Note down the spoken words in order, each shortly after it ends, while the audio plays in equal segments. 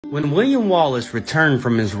When William Wallace returned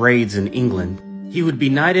from his raids in England, he would be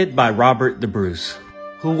knighted by Robert the Bruce,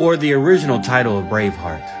 who wore the original title of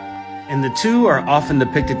Braveheart. And the two are often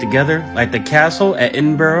depicted together, like the castle at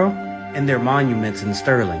Edinburgh and their monuments in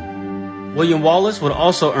Stirling. William Wallace would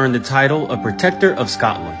also earn the title of Protector of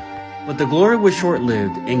Scotland. But the glory was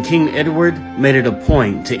short-lived, and King Edward made it a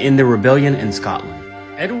point to end the rebellion in Scotland.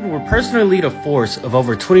 Edward would personally lead a force of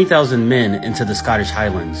over 20,000 men into the Scottish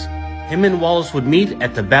Highlands. Him and Wallace would meet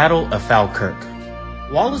at the Battle of Falkirk.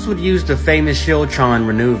 Wallace would use the famous Shield-Tron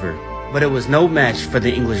maneuver, but it was no match for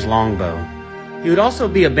the English longbow. He would also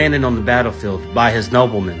be abandoned on the battlefield by his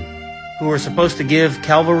noblemen, who were supposed to give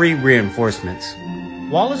cavalry reinforcements.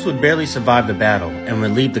 Wallace would barely survive the battle and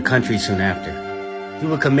would leave the country soon after. He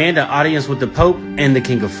would command an audience with the Pope and the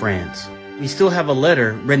King of France. We still have a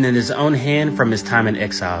letter written in his own hand from his time in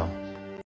exile.